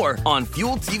 snowboarding, and more on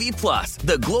Fuel TV Plus,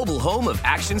 the global home of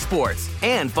action sports.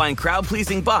 And find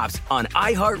crowd-pleasing bops on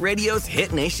iHeartRadio's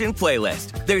Hit Nation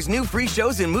playlist. There's new free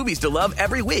shows and movies to love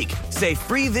every week. Say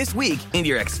free this week in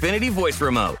your Xfinity voice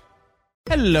remote.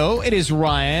 Hello, it is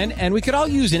Ryan, and we could all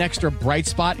use an extra bright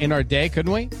spot in our day,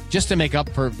 couldn't we? Just to make up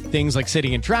for things like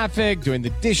sitting in traffic, doing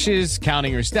the dishes,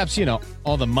 counting your steps, you know,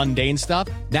 all the mundane stuff.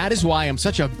 That is why I'm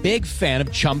such a big fan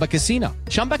of Chumba Casino.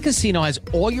 Chumba Casino has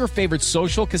all your favorite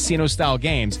social casino-style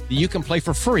games that you can play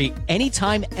for free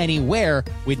anytime, anywhere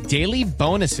with daily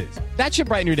bonuses. That should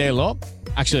brighten your day a little.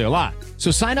 Actually, a lot.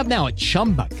 So sign up now at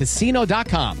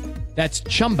ChumbaCasino.com. That's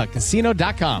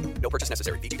ChumbaCasino.com. No purchase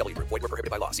necessary. VGW Group. Void where prohibited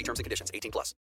by law. See terms and conditions. 18+.